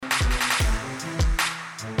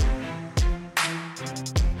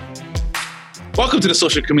Welcome to the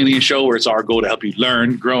Social Chameleon Show, where it's our goal to help you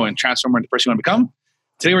learn, grow, and transform into the person you want to become.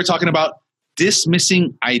 Today, we're talking about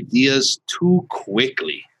dismissing ideas too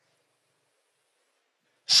quickly.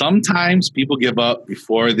 Sometimes people give up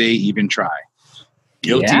before they even try.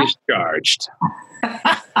 Guilty as charged.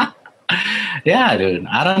 Yeah, dude.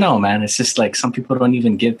 I don't know, man. It's just like some people don't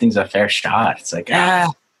even give things a fair shot. It's like, I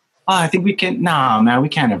think we can. Nah, man, we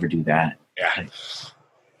can't ever do that. Yeah. Like,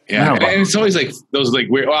 yeah. And it's always like those like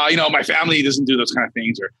weird, well, you know, my family doesn't do those kind of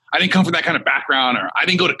things, or I didn't come from that kind of background, or I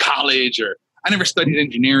didn't go to college, or I never studied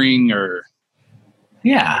engineering, or.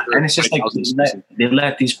 Yeah. And it's just like they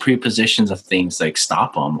let these prepositions of things like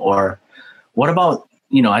stop them. Or what about,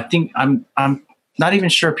 you know, I think I'm not even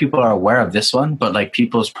sure people are aware of this one, but like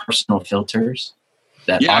people's personal filters.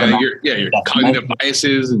 That your cognitive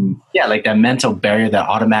biases and like that mental barrier that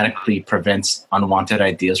automatically prevents unwanted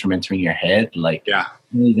ideas from entering your head. Like, you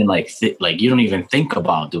don't even you don't even think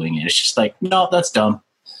about doing it. It's just like, no, that's dumb.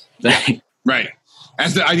 Right.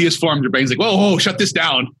 As the ideas form, your brain's like, whoa, shut this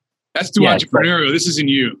down. That's too entrepreneurial. This isn't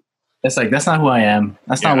you. It's like, that's not who I am.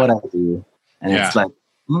 That's not what I do. And it's like,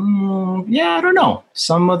 I don't know.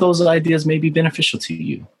 Some of those ideas may be beneficial to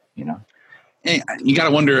you, you know? Hey, you got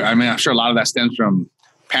to wonder, I mean, I'm sure a lot of that stems from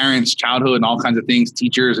parents, childhood, and all kinds of things,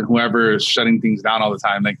 teachers and whoever is shutting things down all the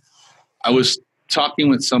time. Like, I was talking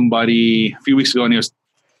with somebody a few weeks ago, and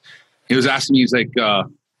he was asking me, he's like,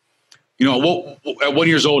 you know, at 1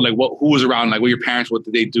 year old, like who was around, like what your parents, what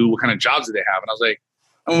did they do? What kind of jobs did they have? And I was like,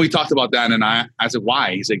 and when we talked about that, and I said,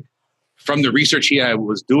 why? He's like, from the research he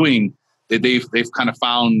was doing, they've kind of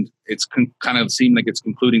found kind of seemed like it's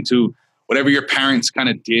concluding to whatever your parents kind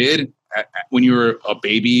of did when you were a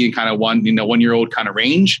baby and kind of 1 year old kind of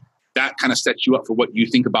range, that kind of sets you up for what you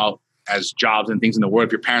think about as jobs and things in the world.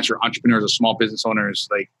 If your parents are entrepreneurs or small business owners,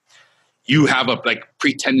 like you have a like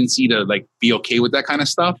pre-tendency to like be okay with that kind of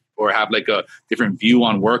stuff, or have like a different view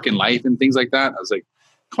on work and life and things like that. I was like,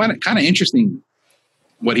 kind of interesting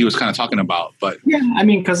what he was kind of talking about. But yeah, I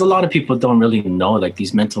mean, because a lot of people don't really know like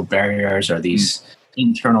these mental barriers or these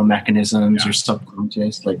internal mechanisms or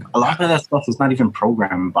subconscious. Like a lot of that stuff is not even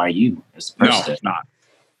programmed by you as a person. No, it's not.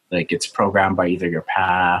 Like it's programmed by either your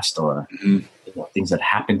past or you know, things that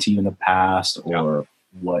happened to you in the past, or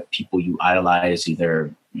what people you idolize,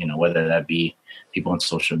 either, you know, whether that be people on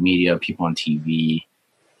social media, people on TV,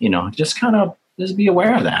 you know, just be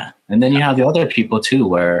aware of that. And then you have the other people too,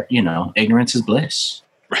 where, you know, ignorance is bliss.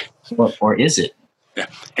 Right. Or is it? Yeah.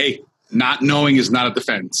 Hey, not knowing is not a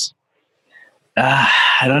defense.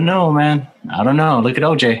 I don't know, man. I don't know. Look at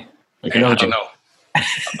OJ. I don't know.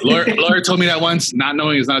 A lawyer told me that once. Not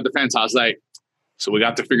knowing is not a defense. I was like, so we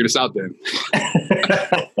got to figure this out then.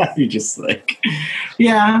 You're just like,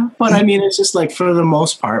 yeah. But I mean, it's just like for the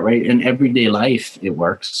most part, right? In everyday life, it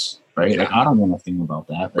works, right? Yeah. Like I don't know nothing about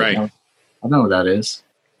that. Right. I don't know what that is.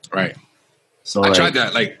 Right. So I tried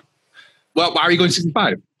that. Like, well, why are you going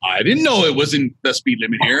 65? I didn't know it wasn't the speed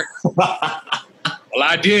limit here. Well,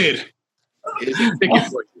 I did. Here's a ticket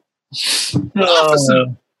for you. Officer.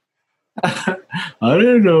 I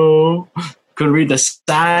didn't know. Could read the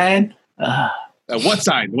sign. What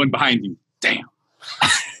sign? The one behind you. Damn.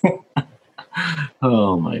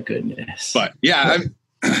 Oh my goodness. But yeah,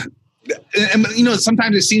 and you know,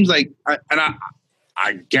 sometimes it seems like,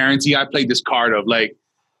 I guarantee I played this card of like,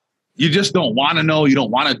 you just don't want to know. You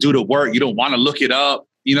don't want to do the work. You don't want to look it up.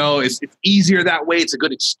 You know, it's easier that way. It's a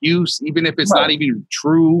good excuse, even if it's not even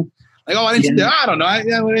true. Like, oh, I didn't. I don't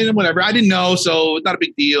know. Whatever. I didn't know, so it's not a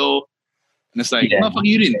big deal. And it's like, motherfucker,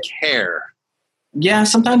 you didn't care. Yeah,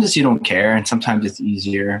 sometimes it's you don't care, and sometimes it's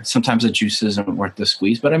easier. Sometimes the juice isn't worth the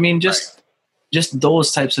squeeze. But I mean, just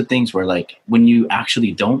those types of things where, like, when you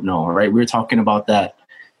actually don't know, right? We were talking about that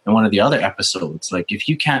in one of the other episodes. Like, if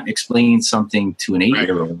you can't explain something to an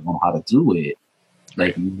 8-year-old on how to do it,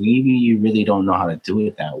 like maybe you really don't know how to do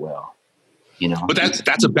it that well, you know. But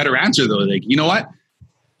that's a better answer though. Like, you know what?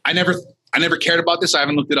 I never cared about this. I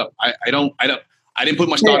haven't looked it up. I didn't put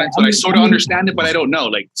much thought into it. I sort of understand it, but I don't know.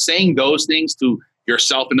 Like saying those things to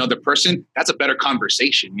yourself, another person, that's a better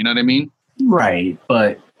conversation. You know what I mean? Right.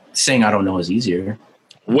 But saying I don't know is easier.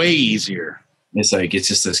 Way easier. It's like, it's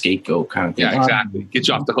just a scapegoat kind of thing. Yeah, exactly. Get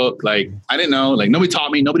you off the hook. Like, I didn't know. Like, nobody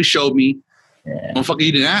taught me. Nobody showed me. Yeah. Motherfucker,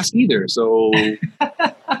 you didn't ask either. So.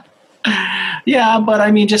 Yeah, but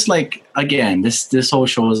I mean, just like, again, this whole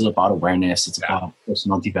show is about awareness. It's about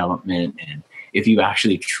personal development. And if you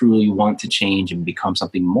actually truly want to change and become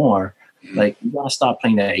something more, like, you got to stop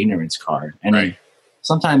playing that ignorance card. And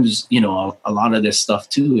sometimes, you know, a lot of this stuff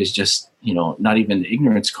too is just, you know, not even the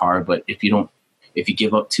ignorance card, but if you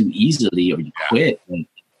give up too easily or you quit, like,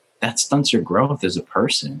 that stunts your growth as a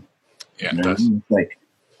person. Yeah, you know, it does. Like,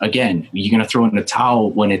 again, you're going to throw in the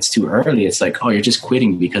towel when it's too early. It's like, oh, you're just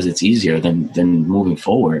quitting because it's easier than moving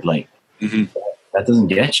forward. Like that doesn't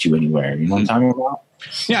get you anywhere. You know what I'm talking about?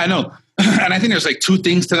 Yeah, I know. And I think there's like two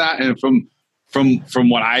things to that. And from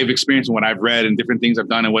what I've experienced and what I've read and different things I've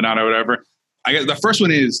done and whatnot or whatever, I guess the first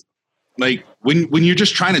one is like when you're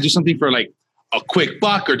just trying to do something for like a quick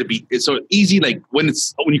buck or to be, it's so easy. Like when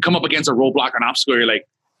you come up against a roadblock or an obstacle, you're like,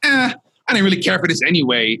 I didn't really care for this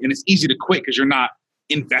anyway. And it's easy to quit because you're not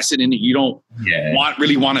invested in it. You don't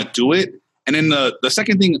really want to do it. And then the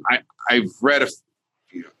second thing I've read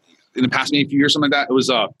in the past maybe a few years, something like that, it was,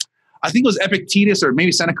 I think it was Epictetus or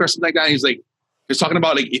maybe Seneca or something like that. He's talking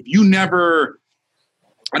about like, if you never,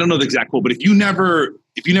 I don't know the exact quote, but if you never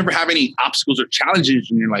have any obstacles or challenges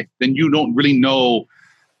in your life, then you don't really know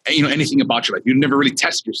anything about your life. You never really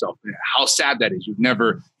test yourself. How sad that is. You've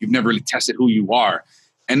never really tested who you are.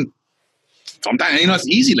 And sometimes, it's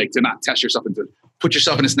easy like to not test yourself and to put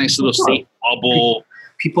yourself in this nice little safe bubble.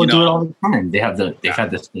 People do it all the time. They've had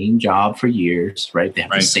the same job for years, right? They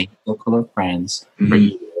have the same circle of friends for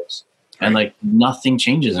years. And like nothing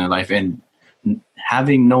changes in their life. And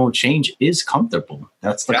having no change is comfortable.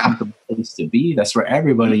 That's the comfortable place to be. That's where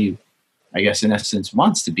everybody, I guess, in essence,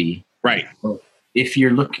 wants to be. Right. But if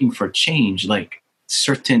you're looking for change, like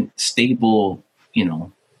certain stable,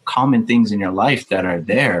 common things in your life that are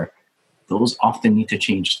there, those often need to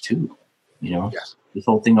change too. Yes. This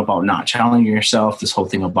whole thing about not challenging yourself, this whole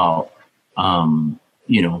thing about,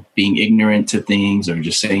 being ignorant to things or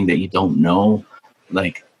just saying that you don't know,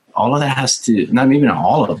 like all of that has to, not even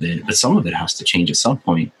all of it, but some of it has to change at some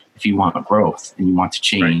point if you want growth and you want to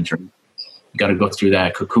change, or you got to go through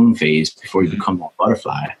that cocoon phase before you become that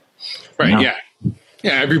butterfly. Right. Yeah.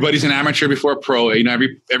 Yeah. Everybody's an amateur before a pro.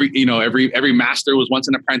 Every master was once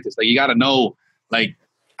an apprentice. Like you got to know, like,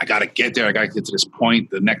 I got to get there. I got to get to this point,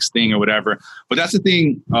 the next thing or whatever. But that's the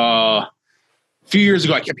thing. A few years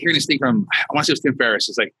ago, I kept hearing this thing from, I want to say it was Tim Ferriss.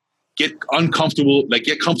 It's like, get comfortable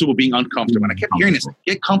being uncomfortable. And I kept hearing this,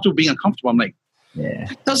 get comfortable being uncomfortable. I'm like,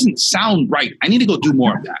 that doesn't sound right. I need to go do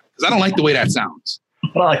more of that because I don't like the way that sounds.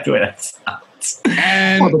 I like the way that sounds.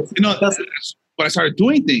 And, but I started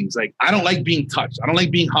doing things like, I don't like being touched. I don't like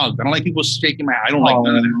being hugged. I don't like people shaking my hand. I don't like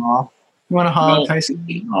none of that. You want a hug,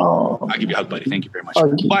 Tyson? I'll give you a hug, buddy. Thank you very much.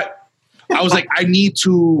 But I was like, I need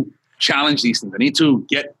to challenge these things. I need to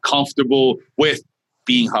get comfortable with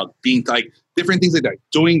being hugged, being like different things like that,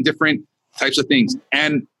 doing different types of things.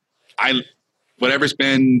 And whatever's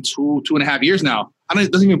been 2.5 years now, it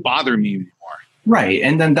doesn't even bother me anymore. Right.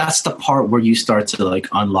 And then that's the part where you start to like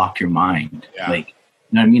unlock your mind. Yeah. Like, you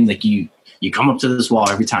know what I mean? Like you come up to this wall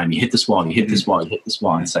every time you hit this wall, you hit this wall, you hit this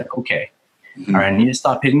wall. And it's like, okay. All right, I need to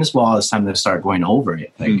stop hitting this wall. It's time to start going over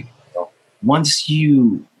it. Like once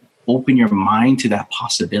you open your mind to that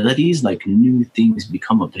possibilities, like new things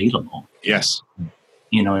become available. Yes.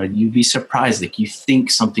 You'd be surprised. Like you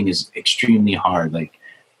think something is extremely hard. Like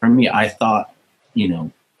for me, I thought,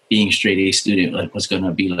 being a straight A student was going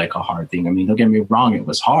to be like a hard thing. I mean, don't get me wrong. It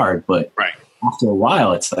was hard, but after a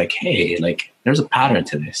while it's like, hey, like there's a pattern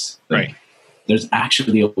to this. Like, there's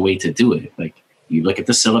actually a way to do it. Like, you look at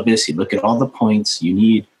the syllabus, you look at all the points, you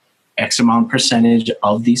need X amount percentage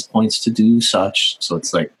of these points to do such. So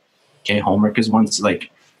it's like, okay, homework is once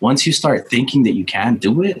you start thinking that you can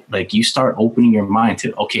do it, like you start opening your mind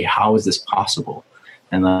to, okay, how is this possible?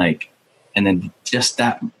 And then just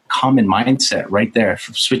that common mindset right there,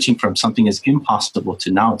 switching from something is impossible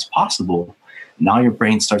to now it's possible. Now your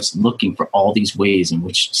brain starts looking for all these ways in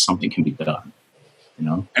which something can be done.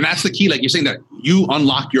 And that's the key. Like you're saying that you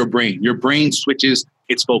unlock your brain. Your brain switches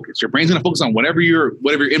its focus. Your brain's going to focus on whatever your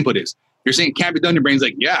input is. You're saying it can't be done. Your brain's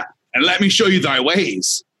like, yeah, and let me show you thy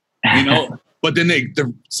ways. But then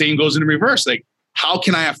the same goes in the reverse. Like, how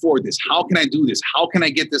can I afford this? How can I do this? How can I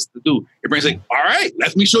get this to do? Your brain's like, all right,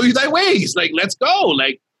 let me show you thy ways. Like, let's go.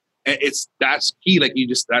 Like, that's key. Like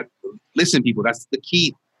listen, people, that's the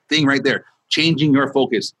key thing right there. Changing your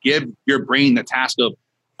focus. Give your brain the task of,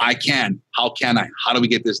 I can. How can I? How do we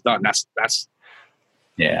get this done? That's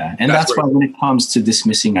yeah. And that's why when it comes to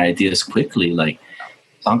dismissing ideas quickly, like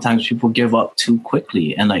sometimes people give up too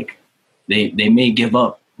quickly, and like they may give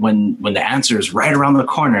up when the answer is right around the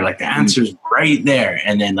corner, like the answer is right there.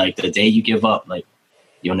 And then like the day you give up, like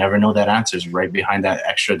you'll never know that answer is right behind that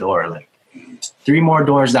extra door. Like 3 more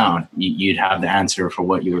doors down, you'd have the answer for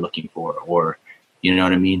what you were looking for, or you know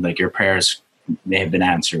what I mean? Like your prayers may have been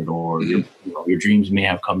answered, or your dreams may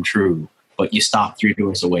have come true, but you stopped 3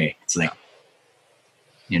 doors away. It's like,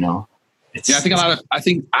 I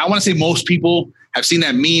think I want to say most people have seen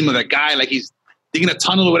that meme of that guy, like he's digging a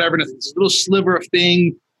tunnel or whatever, and it's this little sliver of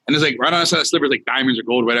thing, and there's like right on the side of the sliver is like diamonds or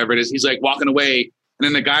gold or whatever it is. He's like walking away, and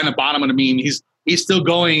then the guy in the bottom of the meme, he's still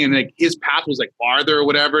going, and like his path was like farther or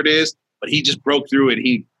whatever it is, but he just broke through it.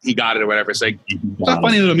 He got it or whatever. It's like it's a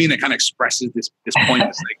funny little meme that kind of expresses this point.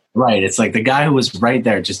 It's like, right. It's like the guy who was right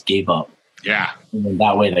there just gave up. Yeah. And then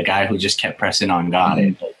that way, the guy who just kept pressing on got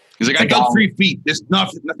it. He's like, I dug 3 feet. There's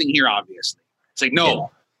nothing here, obviously. It's like, no,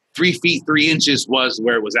 3 feet, 3 inches was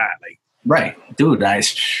where it was at. Like, right, dude.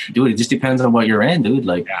 It just depends on what you're in, dude.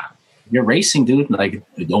 Like, you're racing, dude. Like,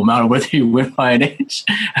 no matter whether you win by an inch,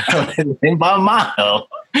 win by a mile,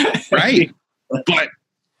 right? But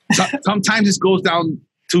sometimes it goes down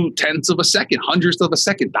to tenths of a second, hundredths of a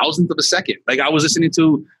second, thousandths of a second. Like I was listening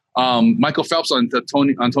to Michael Phelps on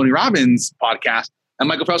Tony Robbins' podcast, and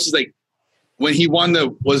Michael Phelps is like, when he won the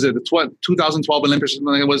 2012 Olympics or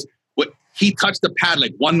something like it was, he touched the pad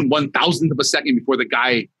like 1/1000th of a second before the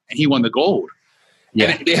guy, and he won the gold.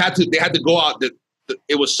 Yeah. And they had to go out.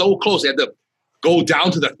 It was so close. They had to go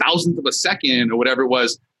down to the 1000th of a second or whatever it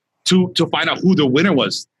was to find out who the winner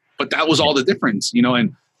was. But that was all the difference, you know.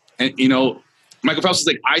 And you know, Michael Phelps is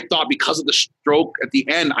like, I thought because of the stroke at the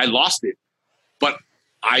end, I lost it, but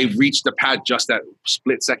I reached the pad just that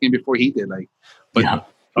split second before he did. Like, but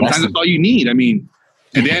sometimes that's all you need. I mean,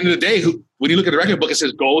 at the end of the day, when you look at the record book, it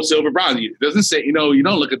says gold, silver, bronze. It doesn't say, you know, you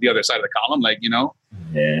don't look at the other side of the column, like, you know.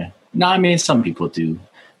 Yeah. No, I mean, some people do.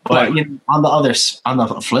 But you know, on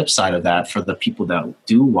the flip side of that, for the people that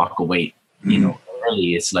do walk away, you know,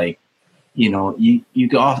 early, it's like, you know, you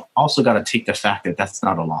also got to take the fact that that's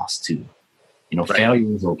not a loss too. You know,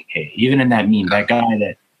 failure is okay. Even in that meme, that guy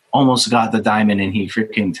that almost got the diamond and he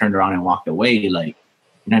freaking turned around and walked away, like,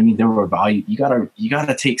 you know what I mean? There were value. You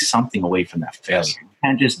gotta take something away from that failure. You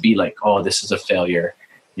can't just be like, oh, this is a failure.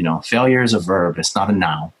 You know, failure is a verb. It's not a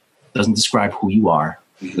noun. It doesn't describe who you are.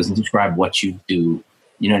 It doesn't describe what you do.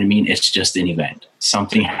 You know what I mean? It's just an event.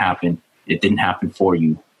 Something happened. It didn't happen for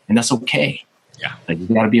you. And that's okay. Yeah. Like, you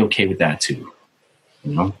gotta be okay with that too.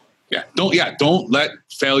 You know? Don't let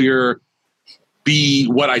failure be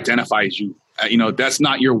what identifies you. You know, that's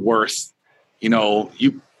not your worth. You know,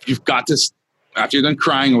 you've got to, after you're done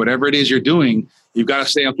crying or whatever it is you're doing, you've got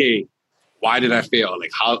to say, okay, why did I fail?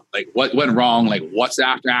 Like what went wrong? Like, what's the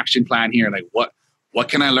after action plan here? Like, what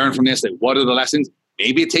can I learn from this? Like, what are the lessons?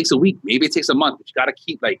 Maybe it takes a week, maybe it takes a month, but you got to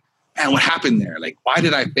keep like, man, what happened there? Like, why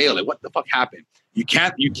did I fail? Like, what the fuck happened? You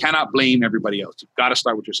cannot blame everybody else. You've got to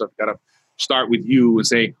start with yourself. You've got to start with you and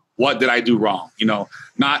say, what did I do wrong? You know,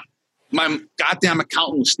 not my goddamn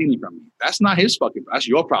accountant was stealing from me. That's not his fucking, that's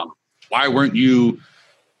your problem. Why weren't you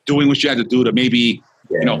doing what you had to do to maybe,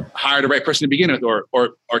 you know, hire the right person to begin with,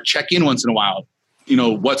 or check in once in a while, you know,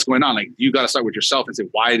 what's going on? Like, you got to start with yourself and say,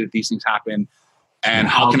 why did these things happen? And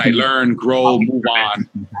how can I learn, grow, move on?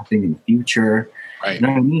 Happening in the future. Right. You know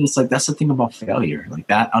what I mean? It's like, that's the thing about failure. Like,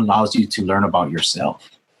 that allows you to learn about yourself.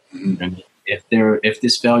 Mm-hmm. And if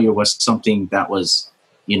this failure was something that was,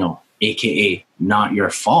 you know, AKA not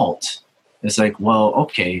your fault, it's like, well,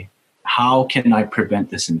 okay, how can I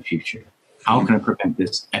prevent this in the future? How can I prevent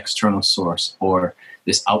this external source or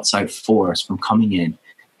this outside force from coming in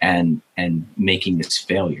and making this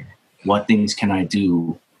failure? What things can I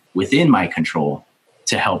do within my control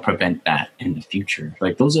to help prevent that in the future?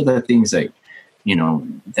 Like, those are the things that, you know,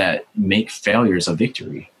 that make failures a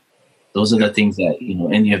victory. Those are the things that, you know,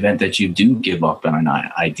 in the event that you do give up on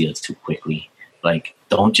an idea too quickly, like,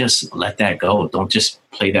 don't just let that go. Don't just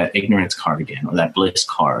play that ignorance card again, or that bliss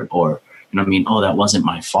card, or, you know what I mean? Oh, that wasn't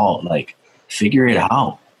my fault. Like, figure it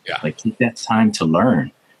out. Yeah. Like, take that time to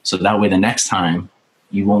learn. So that way, the next time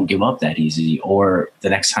you won't give up that easy, or the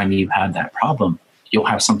next time you have that problem, you'll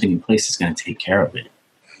have something in place that's going to take care of it.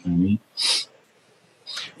 You know what I mean?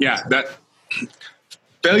 Yeah, that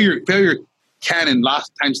failure can and lots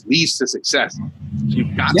of times leads to success. So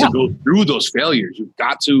you've got to go through those failures. You've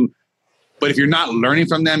got to, but if you're not learning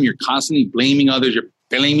from them, you're constantly blaming others. You're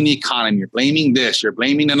blaming the economy. You're blaming this. You're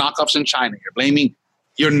blaming the knockoffs in China.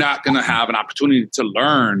 You're not going to have an opportunity to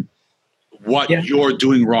learn what you're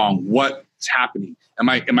doing wrong, what's happening. Am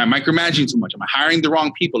I micromanaging too much? Am I hiring the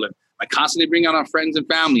wrong people? Am I constantly bringing on our friends and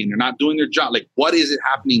family and they're not doing their job? Like, what is it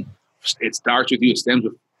happening? It starts with you. It stems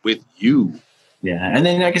with you. Yeah. And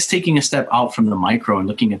then I guess taking a step out from the micro and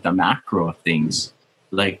looking at the macro of things,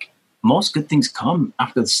 like, most good things come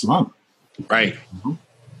after the slump. Right. Mm-hmm.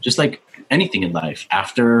 Just like anything in life,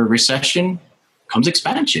 after recession comes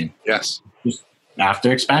expansion. Yes. Just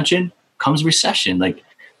after expansion comes recession. Like,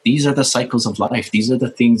 these are the cycles of life. These are the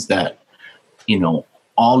things that, you know,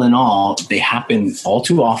 all in all, they happen all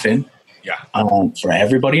too often. Yeah. For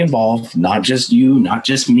everybody involved, not just you, not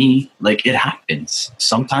just me. Like, it happens.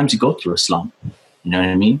 Sometimes you go through a slump. You know what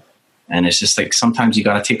I mean? And it's just like, sometimes you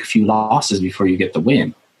got to take a few losses before you get the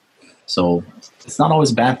win. So it's not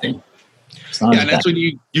always a bad thing. And that's when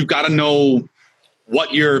you got to know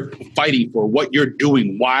what you're fighting for, what you're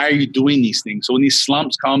doing, why are you doing these things. So when these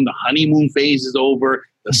slumps come, the honeymoon phase is over,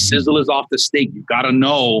 the sizzle is off the steak. You got to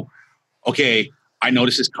know, okay, I know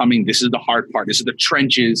this is coming. This is the hard part. This is the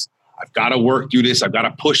trenches. I've got to work through this. I've got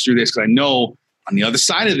to push through this because I know on the other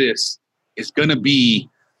side of this, it's going to be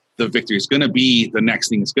the victory. It's going to be the next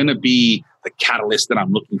thing. It's going to be the catalyst that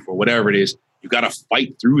I'm looking for, whatever it is. You got to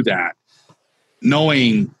fight through that,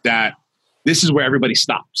 knowing that this is where everybody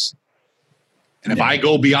stops. And if I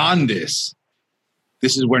go beyond this,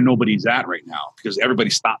 this is where nobody's at right now because everybody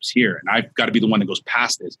stops here. And I've got to be the one that goes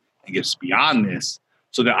past this and gets beyond this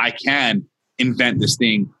so that I can invent this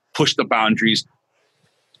thing, push the boundaries,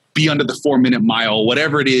 be under the 4-minute mile,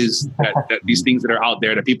 whatever it is that these things that are out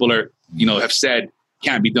there that people are, have said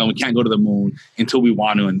can't be done. We can't go to the moon until we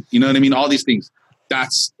want to. And you know what I mean? All these things,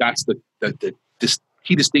 that's the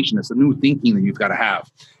key distinction. It's the new thinking that you've got to have.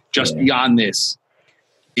 Just beyond this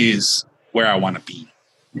is where I want to be.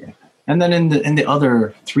 Yeah. And then in the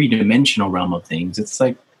other 3-dimensional realm of things, it's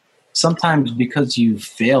like sometimes because you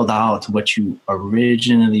failed out what you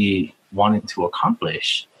originally wanted to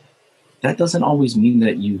accomplish, that doesn't always mean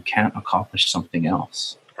that you can't accomplish something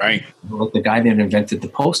else. Right. Like the guy that invented the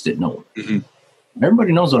Post-it note. Mm-hmm.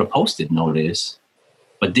 Everybody knows what a Post-it note is.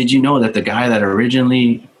 But did you know that the guy that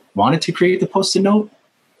originally wanted to create the Post-it note,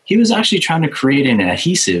 he was actually trying to create an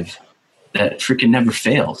adhesive that freaking never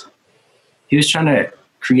failed. He was trying to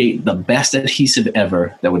create the best adhesive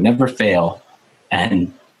ever that would never fail.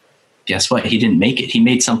 And guess what? He didn't make it. He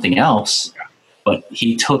made something else. But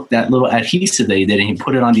he took that little adhesive that he did and he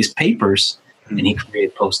put it on these papers and he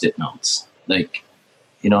created Post-it notes. Like,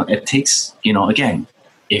 it takes, again,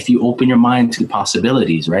 if you open your mind to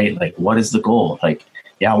possibilities, right? Like, what is the goal? Like,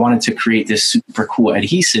 I wanted to create this super cool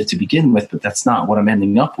adhesive to begin with, but that's not what I'm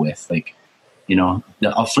ending up with. Like,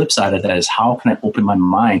 the flip side of that is how can I open my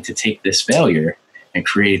mind to take this failure and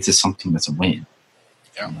create it to something that's a win?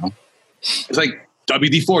 Yeah. It's like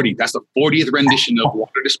WD-40. That's the 40th rendition of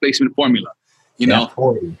water displacement formula.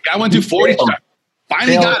 40. I went through 40.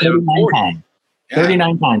 Finally got it. 39 times.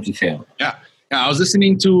 39 times you failed. Yeah. I was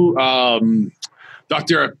listening to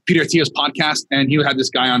Dr. Peter Attia's podcast, and he had this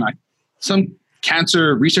guy on some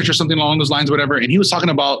cancer research or something along those lines, whatever. And he was talking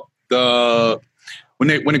about when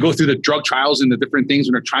they go through the drug trials and the different things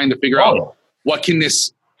when they're trying to figure out what can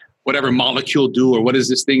this whatever molecule do or what is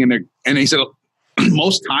this thing, and he said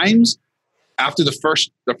most times after the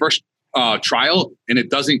first trial and it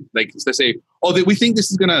doesn't, like, let's say, we think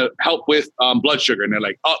this is going to help with blood sugar, and they're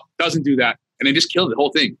like, doesn't do that, and they just kill the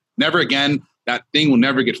whole thing. Never again. That thing will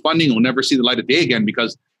never get funding. Will never see the light of day again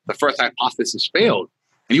because the first hypothesis failed.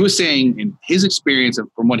 And he was saying, in his experience and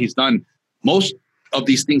from what he's done, most of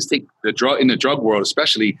these things take in the drug world,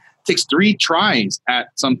 especially, takes 3 tries at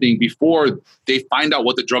something before they find out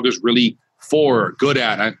what the drug is really for, good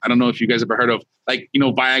at. I don't know if you guys ever heard of,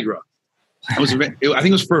 Viagra. I think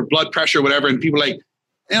it was for blood pressure or whatever. And people are like,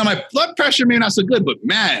 my blood pressure may not so good, but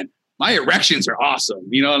man, my erections are awesome.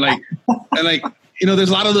 There's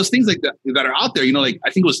a lot of those things like that are out there.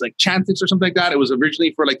 I think it was like Chantix or something like that. It was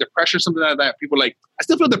originally for the pressure, something like that. People are like, I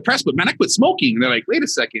still feel depressed, but man, I quit smoking. And they're like, wait a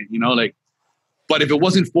second, but if it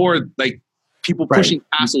wasn't for people pushing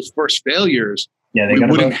past those first failures, we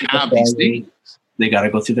wouldn't have these things. They got to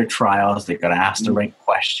go through their trials. They got to ask the right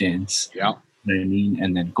questions. Yeah. You know what I mean?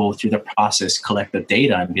 And then go through the process, collect the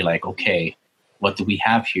data and be like, okay, what do we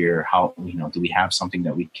have here? How, do we have something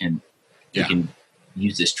that we can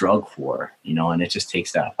use this drug for, and it just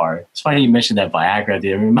takes that part. It's funny you mentioned that Viagra,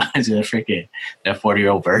 dude. It reminds me of that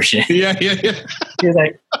 40-year-old version. Yeah. He's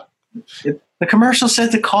like, the commercial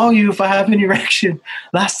said to call you if I have an erection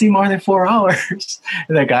lasting more than 4 hours.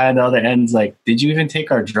 And the guy on the other end's like, did you even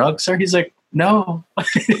take our drug, sir? He's like, no.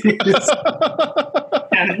 It's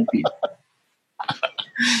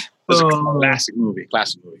a classic movie.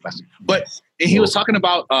 But he was talking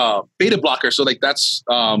about beta blocker. So that's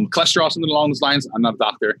cholesterol, something along those lines. I'm not a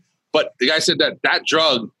doctor. But the guy said that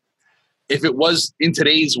drug, if it was in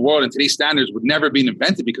today's world and today's standards, would never be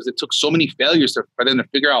invented because it took so many failures for them to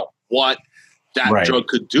figure out what that drug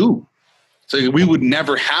could do. So we would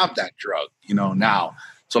never have that drug, now.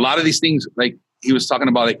 So a lot of these things, like he was talking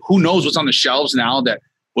about, who knows what's on the shelves now that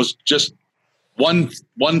was just one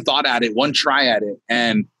thought at it, one try at it.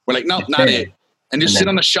 And we're like, no, not it. And just sit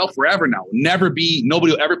on the shelf forever now. Nobody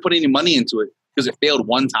will ever put any money into it because it failed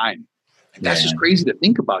one time. And that's just crazy to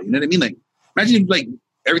think about. You know what I mean? Like, imagine if,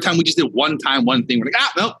 every time we just did one thing, we're like,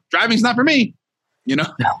 no, driving's not for me.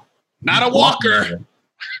 Not a walker.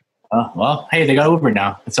 Well, hey, they got Uber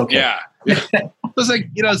now. It's okay. Yeah. It's like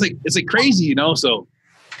crazy, So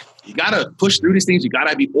you got to push through these things. You got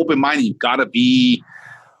to be open-minded. You got to be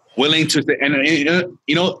willing to,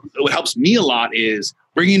 what helps me a lot is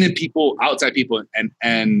bringing in people, outside people,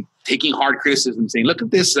 and taking hard criticism, saying, look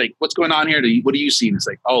at this, like, what's going on here? What do you see? And it's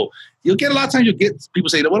like, oh, you'll get a lot of times you'll get people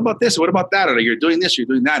say, what about this? Or what about that? Or like, you're doing this, you're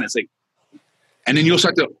doing that. And it's like, and then you'll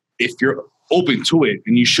start to, if you're open to it,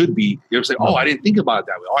 and you should be, you'll say, oh, I didn't think about it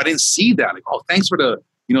that way. Oh, I didn't see that. Like, oh, thanks for the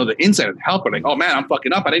insight and help. Or like, oh man, I'm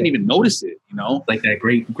fucking up. I didn't even notice it, Like that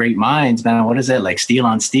great minds, man. What is it? Like steel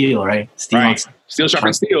on steel, right? Steel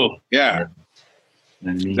sharpens steel. Yeah.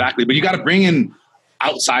 Exactly. But you got to bring in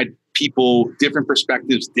outside people, different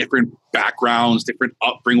perspectives, different backgrounds, different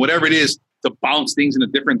upbringing, whatever it is, to bounce things in a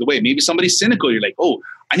different way. Maybe somebody's cynical. You're like, oh,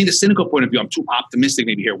 I need a cynical point of view. I'm too optimistic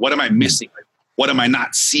maybe here. What am I missing? Like, what am I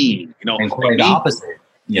not seeing? And quite the opposite.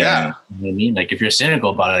 Yeah. You know what I mean? Like if you're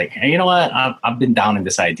cynical about it, like, hey, you know what? I've been down in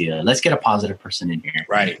this idea. Let's get a positive person in here.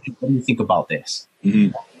 Right. What do you think about this?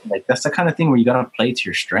 Mm-hmm. Like that's the kind of thing where you got to play to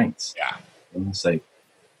your strengths. Yeah. And it's like,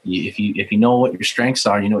 if you know what your strengths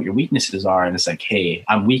are, you know what your weaknesses are, and it's like, hey,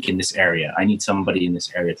 I'm weak in this area. I need somebody in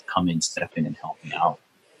this area to come in, step in, and help me out.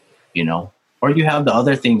 Or you have the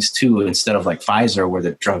other things too, instead of like Pfizer, where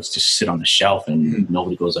the drugs just sit on the shelf and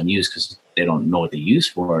nobody goes unused because they don't know what they're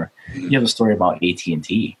used for. You have a story about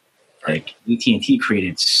AT&T. Like AT&T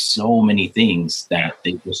created so many things that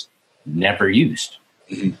they just never used.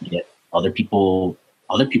 Yet other people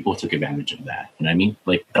took advantage of that. You know what I mean?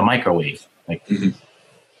 Like the microwave. Like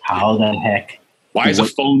how the heck? Why is a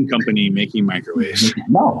phone company making microwaves?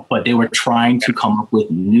 No, but they were trying to come up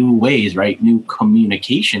with new ways, right? New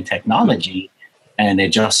communication technology. And it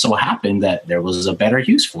just so happened that there was a better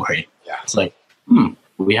use for it. Yeah. It's like,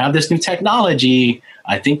 we have this new technology.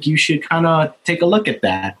 I think you should kind of take a look at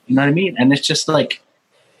that. You know what I mean? And it's just like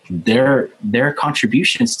their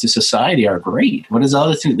contributions to society are great. What is the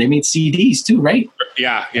other thing? They made CDs too, right?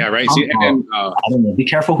 Yeah, right. I don't know. Be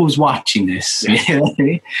careful who's watching this. Yeah. You know what I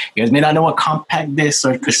mean? You guys may not know what compact discs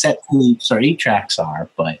or cassette tapes or 8-tracks are,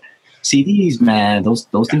 but CDs, man, those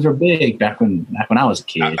things are big back when I was a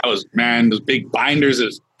kid. Those big binders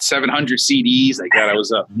of 700 CDs like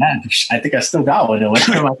that. I think I still got one in my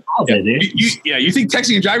closet, dude. You think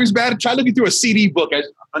texting and driving is bad? Try looking through a CD book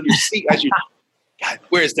on your seat as you. God,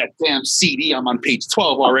 where's that damn CD? I'm on page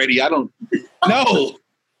 12 already. I don't know.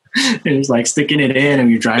 It's like sticking it in and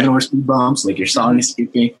you're driving over speed bumps, like your song is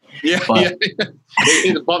skipping. Yeah. Hit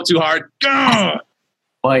the bump too hard. Gah!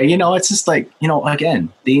 But, it's just like,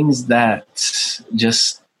 again, things that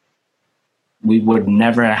just we would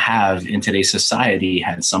never have in today's society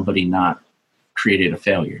had somebody not created a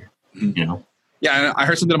failure, Yeah, and I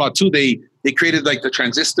heard something about, too, they created, like, the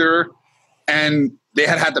transistor, and they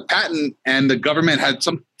had the patent, and the government had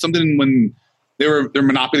something when their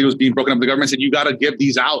monopoly was being broken up. The government said, you got to give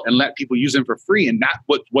these out and let people use them for free. And that's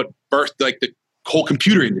what birthed, like, the whole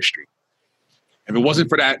computer industry. If it wasn't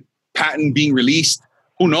for that patent being released,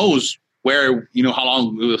 who knows where, how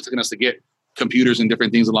long it was taking us to get computers and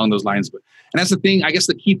different things along those lines. And that's the thing. I guess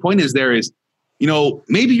the key point is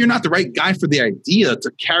maybe you're not the right guy for the idea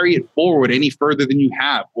to carry it forward any further than you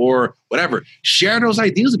have or whatever. Share those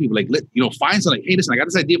ideas with people. Like, find something like, hey, listen, I got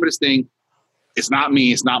this idea for this thing. It's not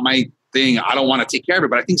me. It's not my thing. I don't want to take care of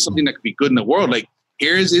it, but I think something that could be good in the world. Like,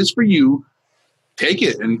 here's is for you. Take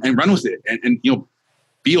it and run with it. And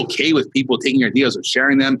be okay with people taking your ideas or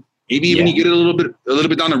sharing them. Maybe even you get it a little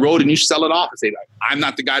bit down the road and you sell it off and say, like, I'm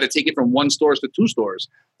not the guy to take it from 1 store to 2 stores,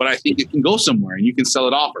 but I think it can go somewhere and you can sell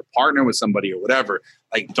it off or partner with somebody or whatever.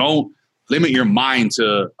 Like, don't limit your mind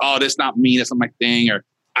to, oh, that's not me. That's not my thing. Or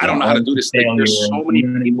I don't know how to do this thing. There's so many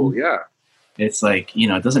people. Yeah. It's like,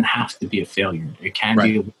 it doesn't have to be a failure. It can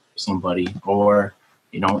be somebody, or,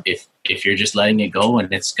 if you're just letting it go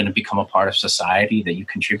and it's going to become a part of society that you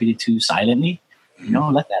contributed to silently,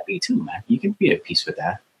 let that be too, man. You can be at peace with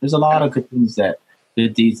that. There's a lot of good things that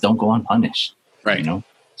good deeds don't go unpunished. Right.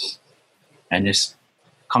 And just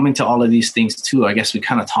coming to all of these things too, I guess we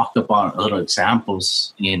kind of talked about little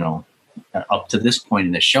examples, up to this point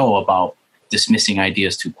in the show about dismissing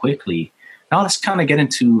ideas too quickly. Now let's kind of get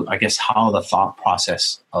into, I guess, how the thought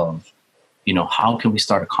process of, how can we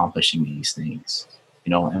start accomplishing these things?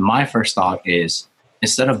 And my first thought is,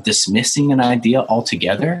 instead of dismissing an idea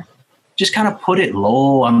altogether, just kind of put it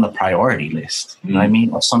low on the priority list, you know what I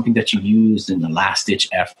mean? Or something that you used in the last ditch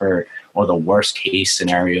effort or the worst case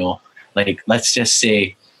scenario. Like, let's just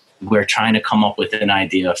say we're trying to come up with an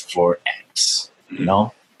idea for X,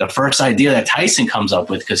 The first idea that Tyson comes up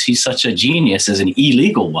with, because he's such a genius, is an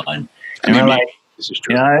illegal one. And we're like, this is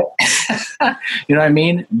true. You know what I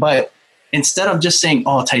mean? But instead of just saying,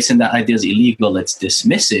 oh, Tyson, that idea is illegal, let's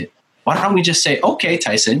dismiss it. Why don't we just say, okay,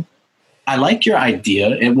 Tyson, I like your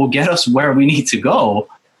idea. It will get us where we need to go,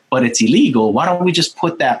 but it's illegal. Why don't we just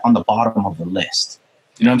put that on the bottom of the list?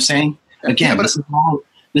 You know what I'm saying? Again, Yeah,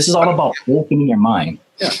 this is all about opening your mind.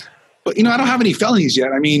 Yeah. But, I don't have any felonies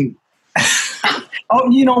yet. I mean,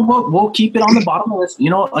 oh, we'll keep it on the bottom of the list.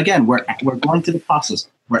 Again, we're going through the process.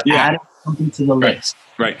 We're adding something to the list.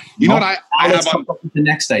 Right. You know what I have on the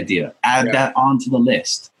next idea. Add that onto the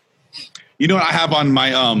list. You know what I have on my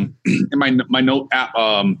in my note app.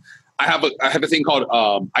 I have a thing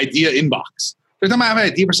called idea inbox. Every time I have an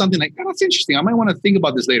idea for something, like, oh, that's interesting, I might want to think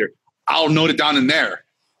about this later, I'll note it down in there.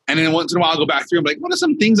 And then once in a while I'll go back through and be like, what are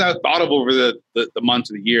some things I've thought of over the months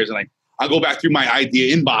or the years? And I'll go back through my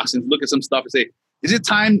idea inbox and look at some stuff and say, is it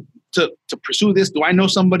time to pursue this? Do I know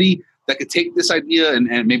somebody that could take this idea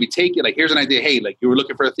and maybe take it? Like, here's an idea. Hey, like, you were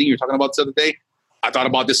looking for a thing you were talking about the other day. I thought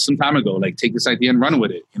about this some time ago. Like, take this idea and run with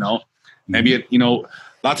it. Maybe a lot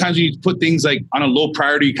of times when you put things like on a low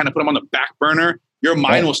priority, you kind of put them on the back burner. Your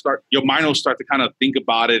mind will start to kind of think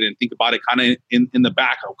about it kind of in the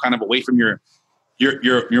back, or kind of away from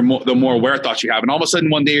the more aware thoughts you have. And all of a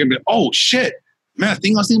sudden one day you're gonna be, oh shit, man, a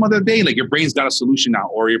thing I was thinking about the other day, like your brain's got a solution now,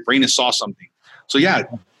 or your brain has saw something. So yeah,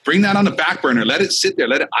 bring that on the back burner. Let it sit there.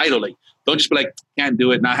 Let it idle. Like, don't just be like, can't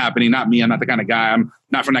do it, not happening, not me. I'm not the kind of guy. I'm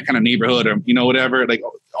not from that kind of neighborhood, or whatever. Like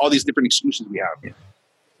all these different excuses we have.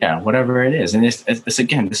 Yeah, whatever it is. And it's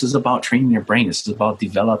again, this is about training your brain. This is about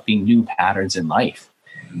developing new patterns in life.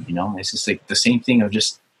 It's just like the same thing of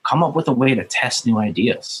just come up with a way to test new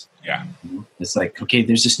ideas. Yeah. It's like, okay,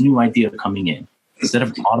 there's this new idea coming in. Instead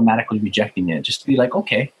of automatically rejecting it, just be like,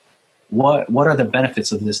 okay, what are the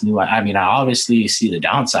benefits of this new? I mean, I obviously see the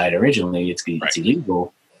downside originally. It's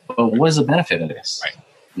illegal, but what is the benefit of this? Right.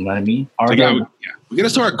 You know what I mean? We get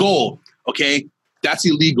us to our goal. Okay, that's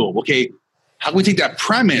illegal. Okay, how can we take that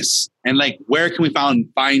premise and like, where can we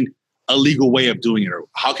find a legal way of doing it? Or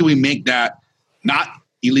how can we make that not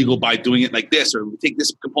illegal by doing it like this? Or we take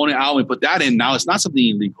this component out and we put that in. Now it's not something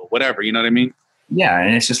illegal, whatever. You know what I mean? Yeah.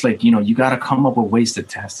 And it's just like, you got to come up with ways to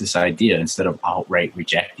test this idea instead of outright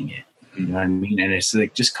rejecting it. You know what I mean? And it's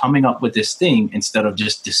like just coming up with this thing instead of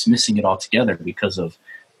just dismissing it altogether because of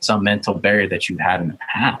some mental barrier that you had in the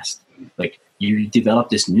past. Like, you develop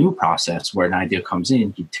this new process where an idea comes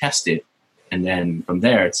in, you test it, and then from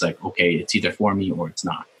there, it's like, okay, it's either for me or it's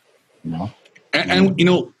not, And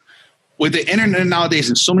with the internet nowadays,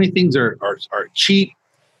 and so many things are cheap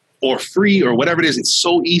or free or whatever it is, it's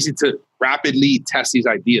so easy to rapidly test these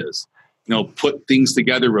ideas. Put things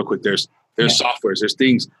together real quick. There's softwares, there's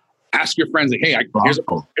things. Ask your friends, like, hey, here's a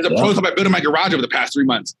prototype I built in my garage over the past 3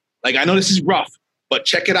 months. Like, I know this is rough, but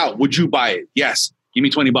check it out. Would you buy it? Yes. Give me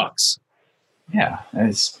 $20. Yeah,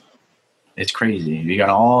 it's crazy. You got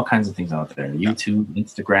all kinds of things out there. YouTube,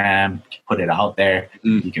 Instagram, you can put it out there.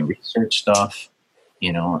 You can research stuff.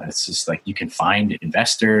 It's just like you can find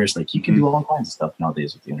investors. Like, you can do all kinds of stuff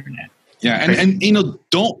nowadays with the internet. Yeah, and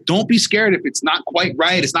don't be scared if it's not quite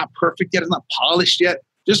right. It's not perfect yet. It's not polished yet.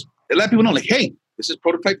 Just let people know, like, hey, this is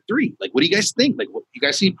prototype 3. Like, what do you guys think? Like, what, you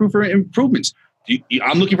guys see proof for improvements?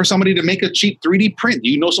 I'm looking for somebody to make a cheap 3D print. Do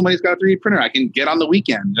you know somebody who's got a 3D printer? I can get on the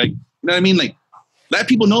weekend. Like, you know what I mean? Like, let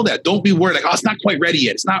people know that. Don't be worried. Like, oh, it's not quite ready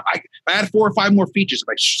yet. It's not. I add 4 or 5 more features. If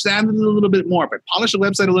I sand it a little bit more, if I polish the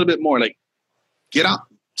website a little bit more, like, get out.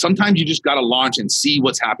 Sometimes you just got to launch and see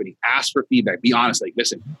what's happening. Ask for feedback. Be honest. Like,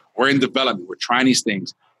 listen, we're in development. We're trying these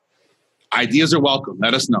things. Ideas are welcome.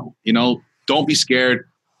 Let us know. Don't be scared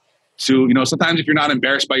to, sometimes if you're not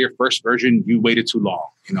embarrassed by your first version, you waited too long,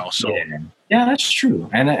 so. Yeah, that's true.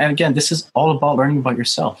 And again, this is all about learning about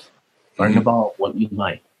yourself, learning about what you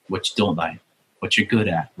like, what you don't like, what you're good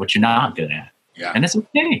at, what you're not good at. Yeah. And it's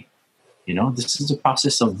okay. This is a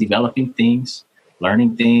process of developing things,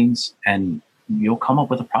 learning things, and you'll come up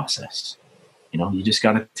with a process. You just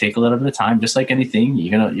got to take a little bit of time, just like anything.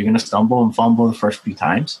 You're going to stumble and fumble the first few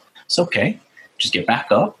times. It's okay. Just get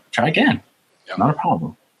back up, try again. Yeah. Not a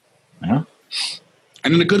problem. Yeah.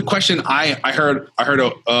 And then a good question I heard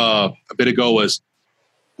a bit ago was,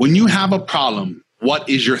 when you have a problem, what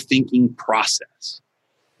is your thinking process?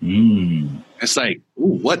 It's like,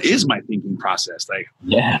 ooh, what is my thinking process? Like,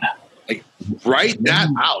 yeah, like, write that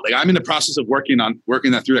out. Like, I'm in the process of working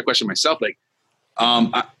that through that question myself. Like,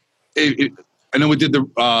 I know we did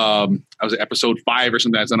I was at episode 5 or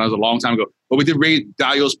something. That was a long time ago, but we did Ray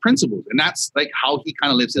Dalio's principles, and that's like how he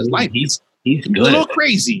kind of lives his life. He's good. A little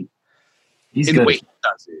crazy. He's in good. The way he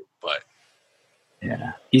does it, but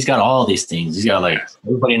yeah, he's got all these things. He's got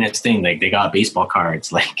everybody in his thing. Like, they got baseball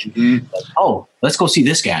cards. Like, oh, let's go see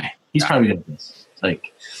this guy. He's probably good at this. It's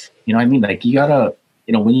like, what I mean? Like, you gotta,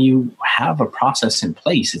 when you have a process in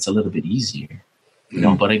place, it's a little bit easier. You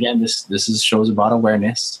know, but again, this shows about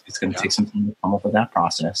awareness. It's going to take some time to come up with that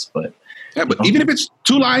process, but even if it's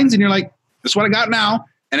 2 lines and you're like, this is what I got now.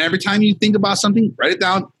 And every time you think about something, write it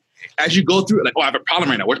down as you go through it. Like, oh, I have a problem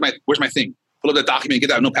right now. Where's my thing? Pull up that document, get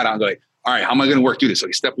that notepad out and go like, all right, how am I going to work through this?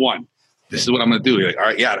 Like step 1, this is what I'm going to do. You're like, all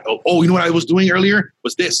right, yeah. Oh, you know what I was doing earlier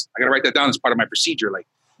was this. I got to write that down as part of my procedure. Like,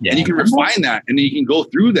 and you can refine that, and then you can go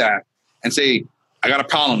through that and say, I got a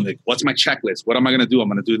problem. Like, what's my checklist? What am I going to do? I'm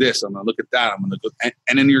going to do this. I'm going to look at that. I'm going to go,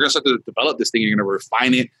 and then you're going to start to develop this thing. You're going to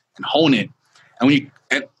refine it and hone it. And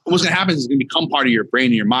what's going to happen is it's going to become part of your brain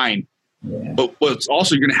and your mind. Yeah. But what's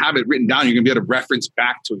also, you're going to have it written down. You're going to be able to reference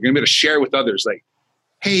back to it. You're going to be able to share with others. Like,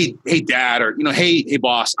 hey, dad, or, hey,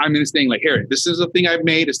 boss, I'm in this thing. Like, here, this is a thing I've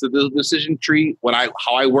made. It's the decision tree.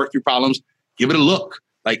 How I work through problems. Give it a look.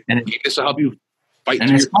 Like, maybe this will help you fight.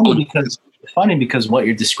 And it's funny because what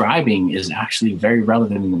you're describing is actually very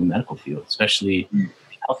relevant in the medical field, especially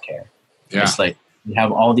healthcare. Yeah. It's like you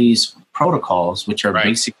have all these protocols, which are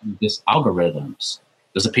basically just algorithms.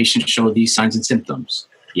 Does the patient show these signs and symptoms?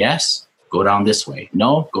 Yes, go down this way.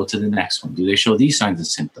 No, go to the next one. Do they show these signs and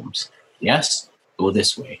symptoms? Yes, go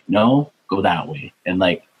this way. No, go that way. And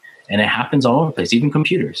it happens all over the place. Even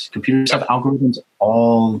computers. Computers have algorithms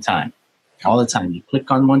all the time. All the time. You click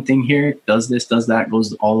on one thing here, does this, does that,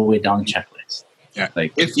 goes all the way down the checklist. Yeah.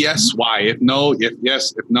 Like, if yes, why? If no, if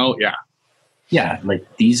yes, if no, yeah. Yeah. Like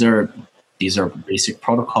these are basic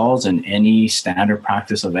protocols and any standard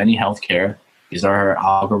practice of any healthcare. These are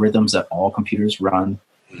algorithms that all computers run.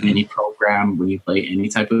 Any program, when you play any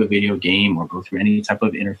type of video game or go through any type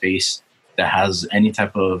of interface that has any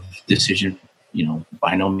type of decision,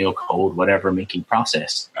 binomial code, whatever making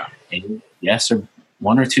process. Yeah. And yes, or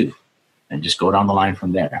 1 or 2. And just go down the line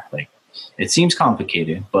from there. Like, it seems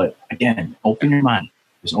complicated, but again, open your mind.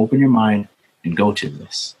 Just open your mind and go to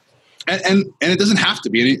this. And it doesn't have to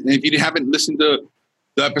be. And if you haven't listened to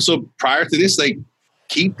the episode prior to this, like,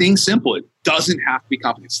 keep things simple. It doesn't have to be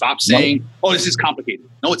complicated. Stop saying, "Oh, this is complicated."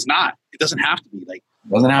 No, it's not. It doesn't have to be. Like,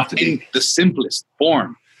 it doesn't have to be the simplest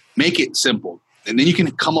form. Make it simple, and then you can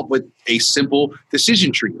come up with a simple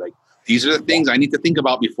decision tree. Like, these are the things I need to think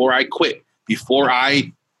about before I quit, before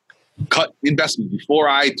I cut investment, before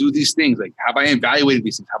I do these things. Like, have I evaluated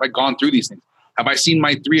these things? Have I gone through these things? Have I seen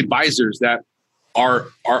my 3 advisors that are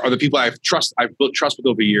the people I've built trust with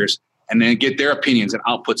over years, and then get their opinions and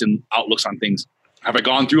outputs and outlooks on things? Have I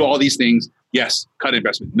gone through all these things? Yes, cut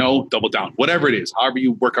investment. No, double down. Whatever it is, however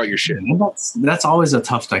you work out your shit. Well, that's always a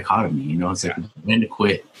tough dichotomy. It's like when to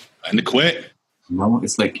quit. When to quit.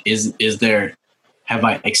 It's like, is there? Have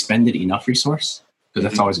I expended enough resource? Because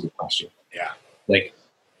that's always a good question. Yeah. Like,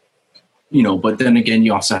 but then again,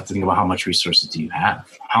 you also have to think about how much resources do you have?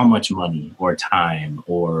 How much money or time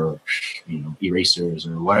or, erasers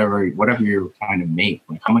or whatever you're trying to make.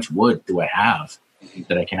 Like, how much wood do I have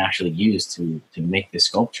that I can actually use to make this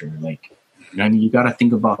sculpture? Like, you got to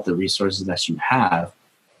think about the resources that you have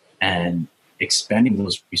and expending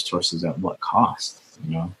those resources at what cost,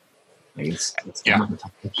 Like, it's yeah.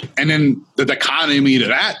 And then the dichotomy to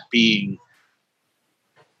that being,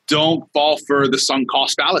 don't fall for the sunk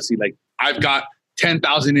cost fallacy. Like, I've got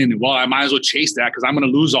 10,000 in, well, I might as well chase that because I'm going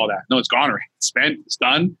to lose all that. No, it's gone already. It's spent. It's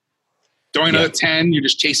done. Throwing another 10, you're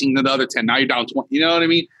just chasing the other 10. Now you're down 20. You know what I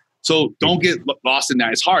mean? So don't get lost in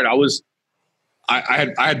that. It's hard.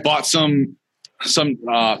 I had bought some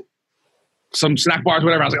snack bars,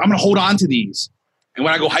 whatever. I was like, I'm going to hold on to these. And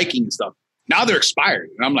when I go hiking and stuff, now they're expired.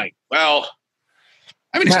 And I'm like, well,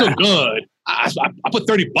 I mean, it's still good. I put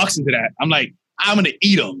 $30 into that. I'm like, I'm going to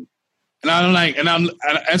eat them. And I'm like,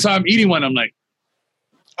 and so I'm eating one. I'm like,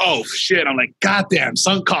 oh shit. I'm like, goddamn,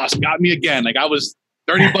 sunk cost got me again. Like, I was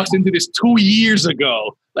 $30 into this 2 years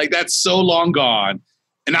ago. Like, that's so long gone.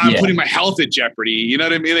 And now I'm putting my health at jeopardy. You know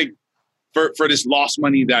what I mean? Like, for this lost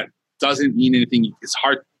money that doesn't mean anything. It's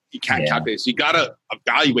hard. You can't calculate. So you got to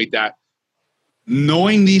evaluate that.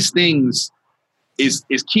 Knowing these things is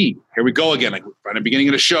key. Here we go again. Like, from the beginning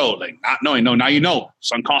of the show, like, not knowing. No, now you know.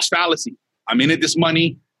 Sunk cost fallacy. I'm in it this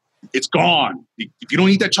money. It's gone. If you don't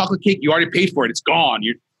eat that chocolate cake, you already paid for it. It's gone.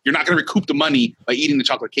 You're not going to recoup the money by eating the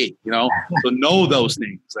chocolate cake, So know those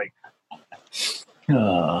things. Like,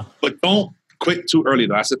 but don't quit too early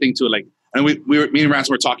though. That's the thing too. Like, and me and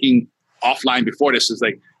Ransom were talking offline before this. Is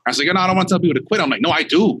like, I was like, no, I don't want to tell people to quit. I'm like, no, I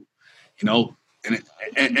do. And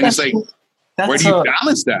it's like, where do you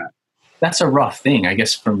balance that? That's a rough thing, I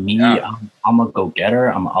guess. For me, I'm a go-getter.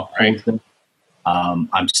 I'm an upholder.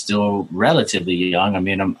 I'm still relatively young. I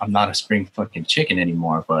mean, I'm not a spring fucking chicken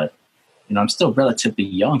anymore, but I'm still relatively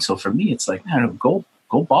young. So for me, it's like, man, go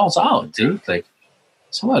balls out, dude. Like,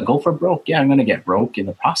 so what? Go for broke. Yeah, I'm gonna get broke in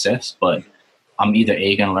the process, but I'm either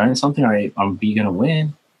A, going to learn something, or I'm B, going to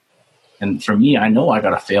win. And for me, I know I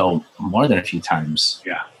got to fail more than a few times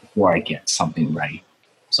before I get something right.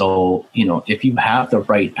 So, if you have the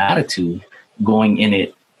right attitude going in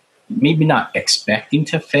it, maybe not expecting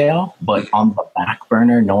to fail, but on the back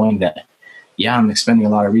burner, knowing that, I'm expending a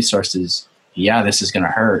lot of resources. Yeah, this is going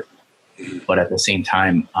to hurt. But at the same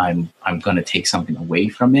time, I'm going to take something away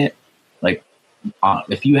from it. Like,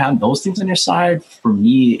 if you have those things on your side, for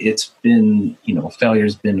me, it's been,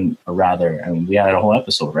 failure's been we had a whole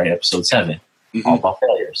episode, right? Episode 7, all about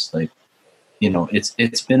failures. Like,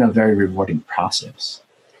 it's been a very rewarding process.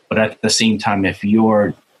 But at the same time, if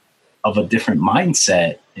you're of a different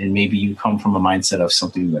mindset, and maybe you come from a mindset of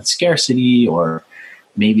something that's scarcity, or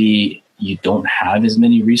maybe you don't have as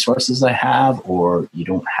many resources I have, or you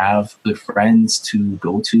don't have good friends to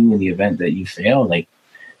go to in the event that you fail, like,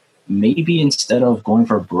 maybe instead of going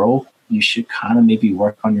for broke, you should kind of maybe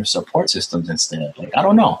work on your support systems instead. Like, I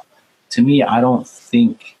don't know. To me, I don't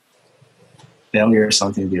think failure is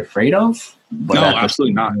something to be afraid of. But no,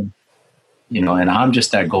 absolutely not. And I'm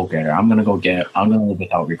just that go-getter. I'm going to live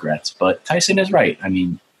without regrets. But Tyson is right. I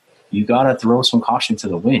mean, you got to throw some caution to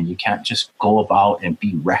the wind. You can't just go about and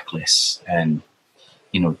be reckless and,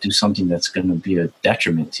 do something that's going to be a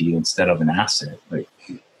detriment to you instead of an asset. Like,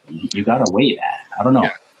 you got to weigh that. I don't know.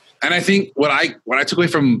 Yeah. And I think what I took away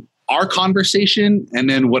from our conversation, and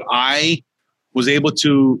then what I was able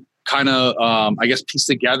to kind of, piece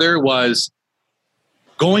together, was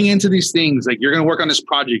going into these things. Like, you're going to work on this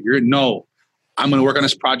project. I'm going to work on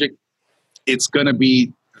this project. It's going to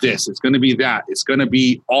be this. It's going to be that. It's going to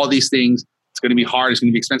be all these things. It's going to be hard. It's going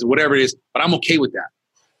to be expensive, whatever it is. But I'm okay with that,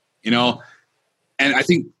 And I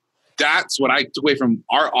think that's what I took away from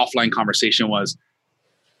our offline conversation was,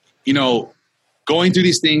 going through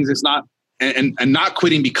these things. It's not, and not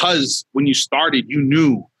quitting, because when you started, you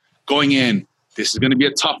knew going in, this is going to be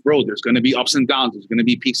a tough road. There's going to be ups and downs. There's going to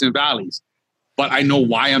be peaks and valleys. But I know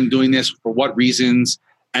why I'm doing this, for what reasons.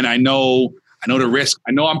 And I know the risk.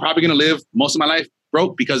 I know I'm probably going to live most of my life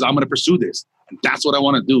broke, because I'm going to pursue this. And that's what I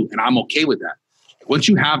want to do. And I'm okay with that. Once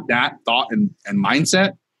you have that thought and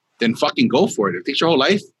mindset, then fucking go for it. If it takes your whole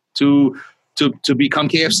life to become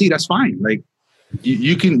KFC, that's fine. Like,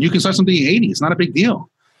 you can start something in 80. It's not a big deal.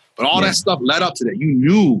 But all that stuff led up to that. You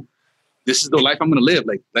knew this is the life I'm going to live.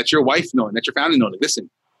 Like, let your wife know and let your family know. Like, listen,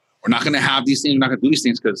 we're not going to have these things. We're not going to do these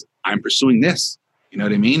things because I'm pursuing this. You know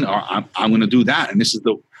what I mean? Or I'm going to do that. And this is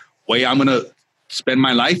the way I'm going to spend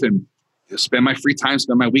my life and spend my free time,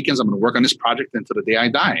 spend my weekends. I'm going to work on this project until the day I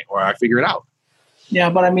die or I figure it out. Yeah,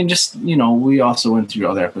 but I mean, just, we also went through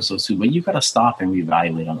other episodes too, but you got to stop and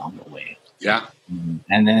reevaluate along the way. Yeah.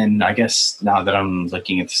 And then I guess now that I'm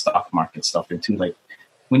looking at the stock market stuff too, like,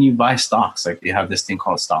 when you buy stocks, like, you have this thing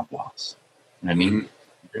called stop loss. I mean,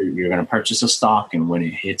 you're going to purchase a stock, and when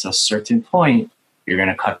it hits a certain point, you're going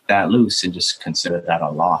to cut that loose and just consider that a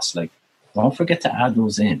loss. Like, don't forget to add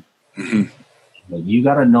those in. Like, you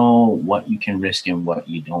got to know what you can risk and what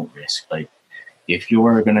you don't risk. Like, if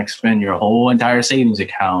you're going to spend your whole entire savings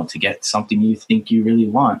account to get something you think you really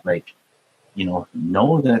want, like,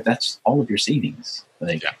 know that that's all of your savings.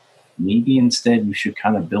 Like, maybe instead you should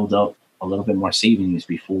kind of build up a little bit more savings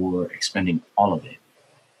before expending all of it,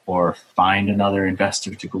 or find another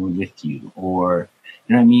investor to go in with you, or,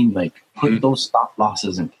 you know what I mean? Like, put those stop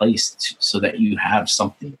losses in place so that you have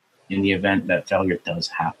something in the event that failure does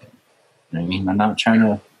happen. You know what I mean? I'm not trying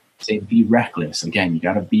to say be reckless. Again, you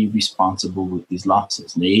got to be responsible with these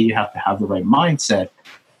losses. And A, you have to have the right mindset,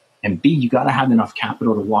 and B, you got to have enough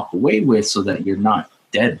capital to walk away with so that you're not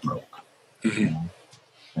dead broke.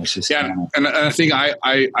 It's just and I think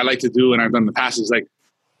I like to do, and I've done in the past, is like,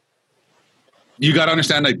 you got to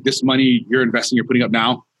understand, like, this money you're investing, you're putting up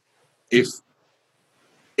now, if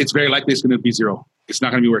it's very likely it's going to be zero. It's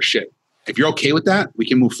not going to be worth shit. If you're okay with that, we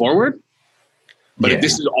can move forward. But if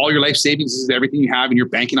this is all your life savings, this is everything you have, and you're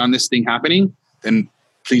banking on this thing happening, then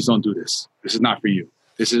please don't do this. This is not for you.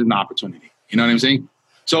 This is an opportunity. You know what I'm saying?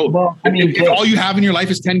 So if all you have in your life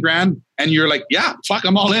is 10 grand and you're like, yeah, fuck,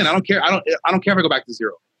 I'm all in. I don't care. I don't care if I go back to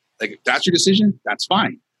zero. Like, if that's your decision, that's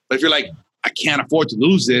fine. But if you're like, I can't afford to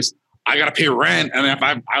lose this, I got to pay rent. And if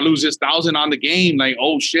I lose this 1,000 on the game, like,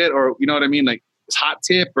 oh shit. Or, you know what I mean? Like, this hot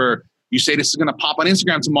tip, or you say this is going to pop on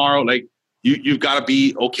Instagram tomorrow. Like, you've got to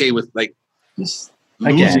be okay with, like, just,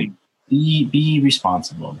 losing. Again, be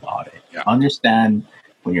responsible about it. Yeah. Understand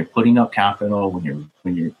when you're putting up capital, when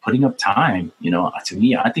you're putting up time, to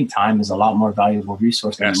me, I think time is a lot more valuable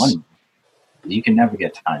resource than money. You can never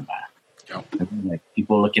get time back. I mean, like,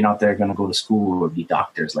 people looking out there are going to go to school or be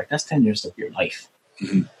doctors. Like, that's 10 years of your life.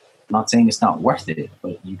 I'm not saying it's not worth it,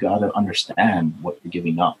 but you got to understand what you're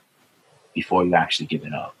giving up. before you actually give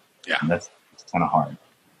it up. Yeah. And that's kind of hard.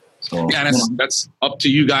 So yeah, that's up to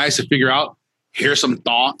you guys to figure out. Here's some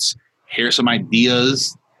thoughts. Here's some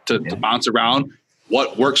ideas to bounce around.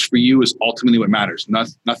 What works for you is ultimately what matters.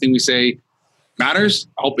 Nothing we say matters.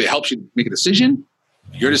 I hope it helps you make a decision.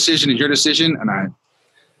 Your decision is your decision, and I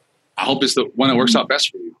hope it's the one that works out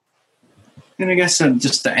best for you. And I guess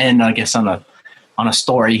just to end, I guess on a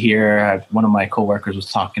story here, one of my coworkers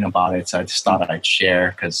was talking about it, so I just thought I'd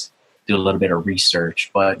share because do a little bit of research.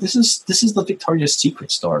 But this is the Victoria's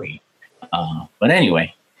Secret story. But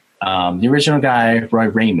anyway, the original guy, Roy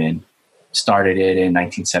Raymond, started it in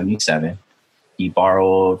 1977. He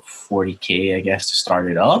borrowed $40K, I guess, to start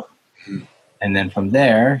it up. And then from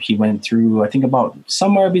there, he went through, I think, about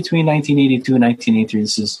somewhere between 1982 and 1983.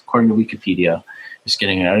 This is according to Wikipedia. Just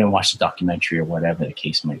kidding. I didn't watch the documentary or whatever the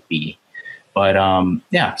case might be. But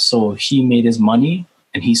so he made his money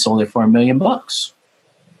and he sold it for $1 million.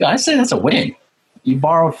 Yeah, I'd say that's a win. You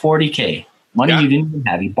borrowed $40K, money you didn't even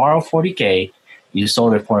have. You borrowed $40K, you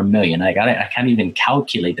sold it for $1 million. I can't even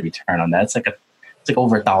calculate the return on that. It's like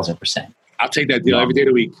over 1,000%. I'll take that deal every day of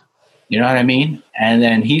the week. You know what I mean? And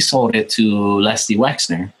then he sold it to Leslie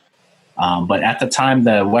Wexner. But at the time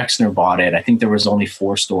that Wexner bought it, I think there was only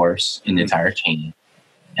 4 stores in the entire chain.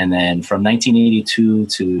 And then from 1982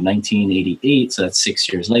 to 1988, so that's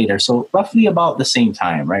 6 years later. So roughly about the same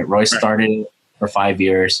time, right? Roy started it for 5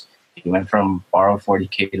 years. He went from borrowed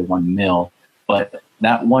 $40K to $1 million. But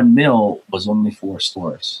that $1 million was only 4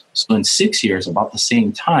 stores. So in 6 years, about the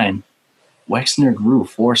same time, Wexner grew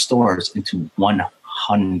 4 stores into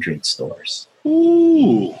 100 stores.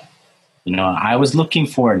 Ooh. You know, I was looking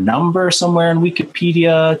for a number somewhere in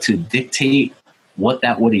Wikipedia to dictate what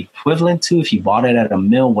that would equivalent to if he bought it at $1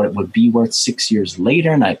 million, what it would be worth 6 years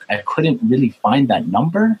later. And I couldn't really find that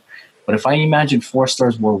number. But if I imagine 4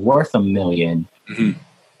 stores were worth $1 million,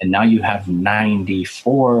 and now you have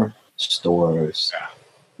 94 stores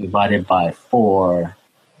divided by 4,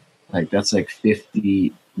 like that's like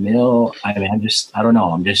 50 mil. I mean, I don't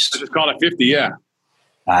know. Just call it 50. Yeah.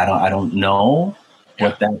 I don't know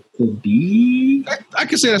what that could be. I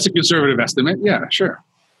could say that's a conservative estimate. Yeah, sure.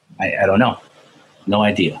 I don't know. No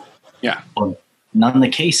idea. Yeah. But none of the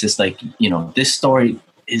cases, like, you know, this story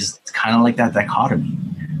is kind of like that dichotomy.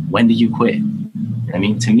 When do you quit? I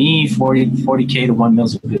mean, to me, 40K to $1 million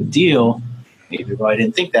is a good deal. Maybe I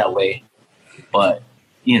didn't think that way. But,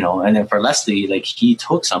 you know, and then for Leslie, like, he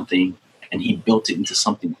took something and he built it into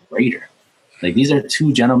something greater. Like, these are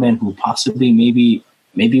 2 gentlemen who possibly maybe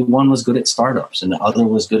one was good at startups and the other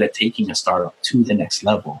was good at taking a startup to the next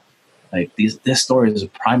level. Like, this story is a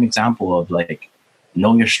prime example of, like,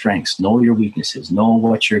 know your strengths, know your weaknesses, know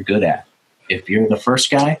what you're good at. If you're the first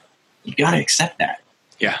guy, you got to accept that.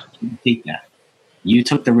 Yeah. You take that. You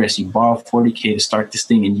took the risk. You borrowed $40K to start this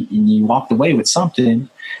thing and you walked away with something.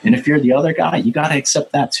 And if you're the other guy, you got to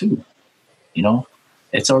accept that too. You know,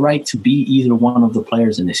 it's all right to be either one of the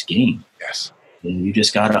players in this game. Yes. And you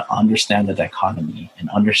just got to understand the dichotomy and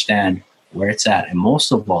understand where it's at. And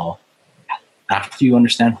most of all, after you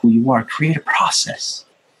understand who you are, create a process.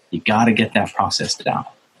 You got to get that process down.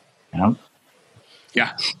 You know?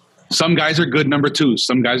 Yeah. Some guys are good number 2.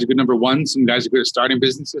 Some guys are good number 1. Some guys are good at starting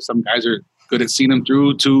businesses. Some guys are good at seeing them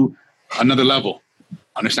through to another level.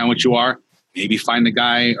 Understand what you are. Maybe find the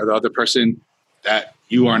guy or the other person that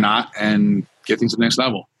you are not and get things to the next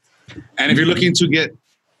level. And if you're looking to get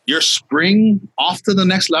your spring off to the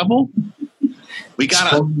next level, we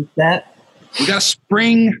got a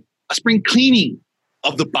spring cleaning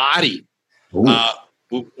of the body.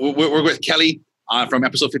 We're with Kelly from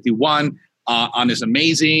episode 51 on this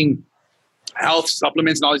amazing health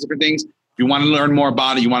supplements and all these different things. If you want to learn more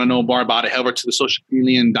about it, you want to know more about it, head over to the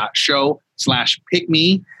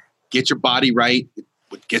socialchameleon.show/pick-me. Get your body right.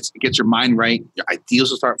 Get your mind right. Your ideas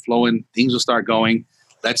will start flowing. Things will start going.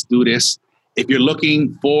 Let's do this. If you're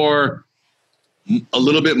looking for a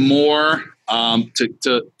little bit more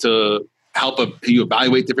to help you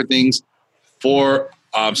evaluate different things, for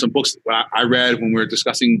some books I read when we were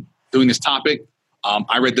discussing doing this topic,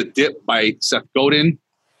 I read The Dip by Seth Godin.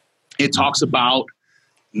 It talks about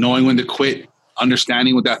knowing when to quit,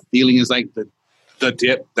 understanding what that feeling is like, the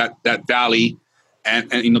dip, that valley, and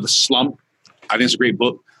you know, the slump. I think it's a great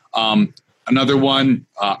book. Another one,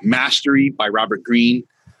 Mastery by Robert Greene.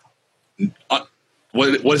 What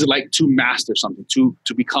is it like to master something, to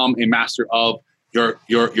become a master of your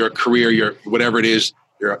career, your whatever it is,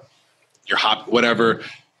 your hobby, whatever,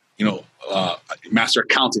 you know, master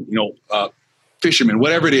accountant, you know, fisherman,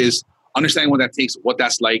 whatever it is, understanding what that takes, what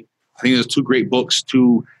that's like. I think there's 2 great books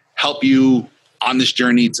to help you on this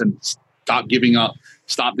journey to stop giving up,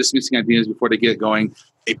 stop dismissing ideas before they get going,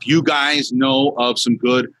 If you guys know of some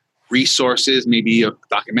good resources, maybe a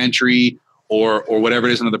documentary or whatever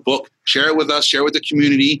it is, another book, share it with us, share it with the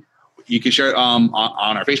community. You can share it on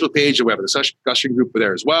our Facebook page. We have a discussion group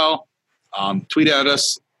there as well. Tweet at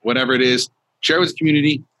us, whatever it is. Share it with the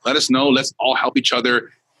community. Let us know. Let's all help each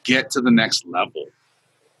other get to the next level.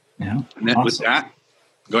 Yeah. And then with that,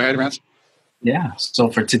 go ahead, Rance. Yeah. So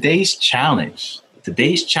for today's challenge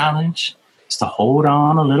is to hold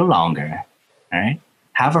on a little longer. All right.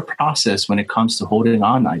 Have a process when it comes to holding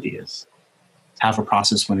on ideas. Have a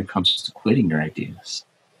process when it comes to quitting your ideas.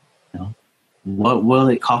 You know, what will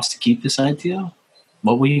it cost to keep this idea?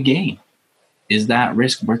 What will you gain? Is that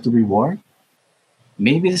risk worth the reward?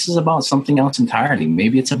 Maybe this is about something else entirely.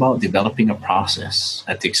 Maybe it's about developing a process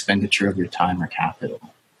at the expenditure of your time or capital.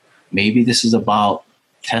 Maybe this is about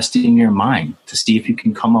testing your mind to see if you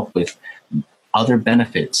can come up with other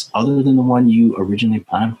benefits other than the one you originally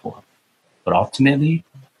planned for. But ultimately,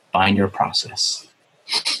 find your process.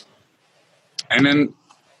 And then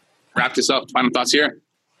wrap this up. Final thoughts here.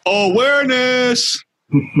 Awareness.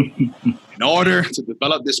 In order to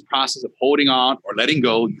develop this process of holding on or letting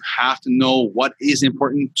go, you have to know what is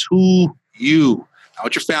important to you. Not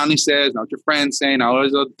what your family says, not what your friends say, not what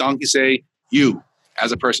a donkey say. You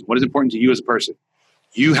as a person. What is important to you as a person?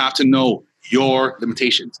 You have to know your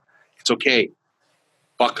limitations. It's okay.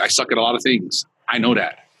 Fuck, I suck at a lot of things. I know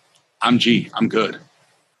that. I'm G. I'm good.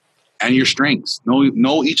 And your strengths.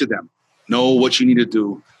 Know each of them. Know what you need to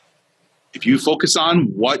do. If you focus on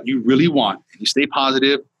what you really want and you stay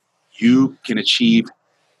positive, you can achieve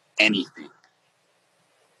anything.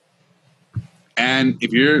 And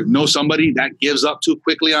if you know somebody that gives up too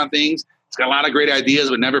quickly on things, it's got a lot of great ideas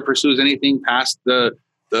but never pursues anything past the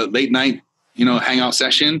late night, hangout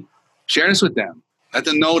session, share this with them. Let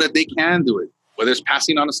them know that they can do it, whether it's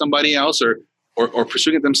passing on to somebody else or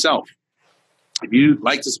pursuing it themselves. If you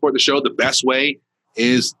like to support the show, the best way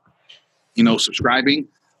is, subscribing,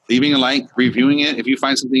 leaving a like, reviewing it. If you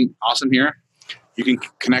find something awesome here, you can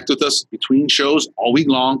connect with us between shows all week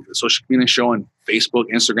long, the Social Community Show on Facebook,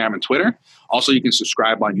 Instagram, and Twitter. Also, you can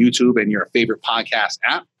subscribe on YouTube and your favorite podcast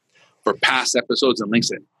app for past episodes and links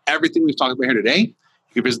to everything we've talked about here today.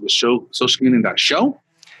 You can visit the show, socialcommunity.show.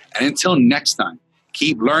 And until next time,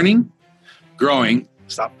 keep learning, growing,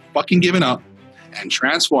 stop fucking giving up, and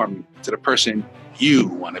transforming to the person you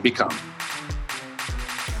want to become.